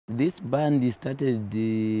This band started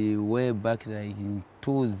way back like in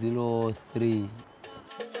 2003.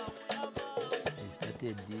 I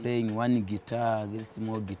started playing one guitar, very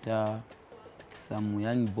small guitar, some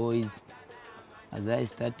young boys. As I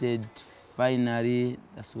started, finally,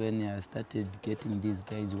 that's when I started getting these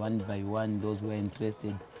guys one by one, those who were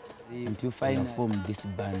interested, until finally formed this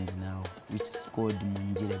band now, which is called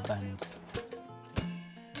Munjile Band.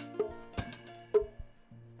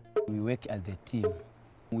 We work as a team.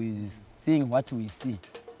 We sing what we see,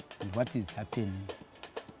 what is happening,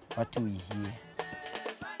 what we hear.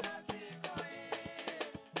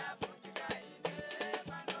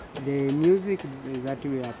 The music that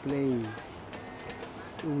we are playing,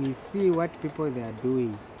 we see what people they are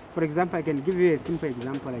doing. For example, I can give you a simple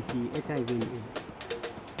example like the HIV and AIDS.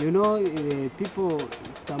 You know,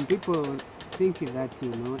 some people think that,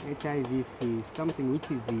 you know, HIV is something which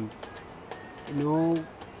is, you know,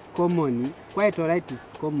 common, quite alright,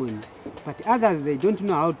 it's common, but others, they don't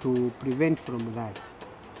know how to prevent from that.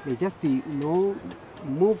 They just, you know,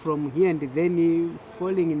 move from here and then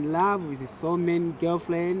falling in love with so many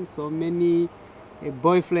girlfriends, so many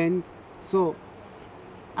boyfriends. So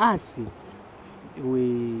us,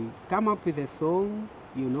 we come up with a song,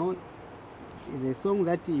 you know, the song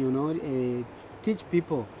that, you know, teach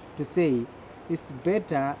people to say it's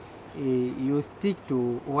better you stick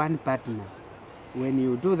to one partner. When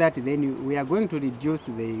you do that, then we are going to reduce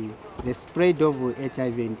the spread of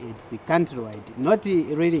HIV and AIDS countrywide, not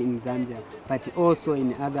really in Zambia, but also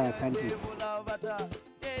in other countries.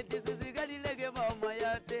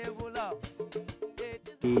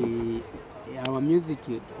 Our music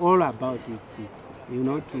is all about is, you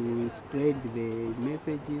know, to spread the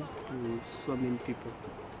messages to so many people,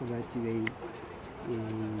 so that we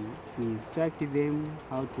instruct them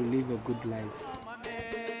how to live a good life.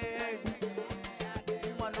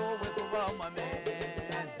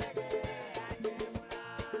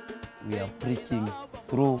 We are preaching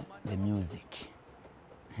through the music.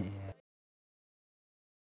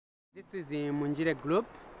 This is the Munjile group.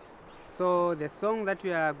 So the song that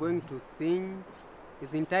we are going to sing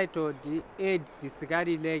is entitled AIDS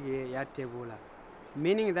Sigari Lege ya Tebula,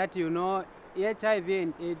 meaning that, you know, HIV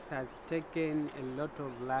and AIDS has taken a lot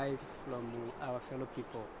of life from our fellow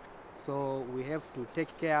people. So we have to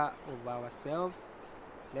take care of ourselves.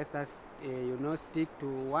 Let us, you know, stick to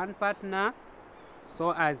one partner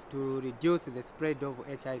so as to reduce the spread of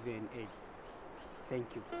HIV and AIDS. Thank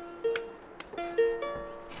you.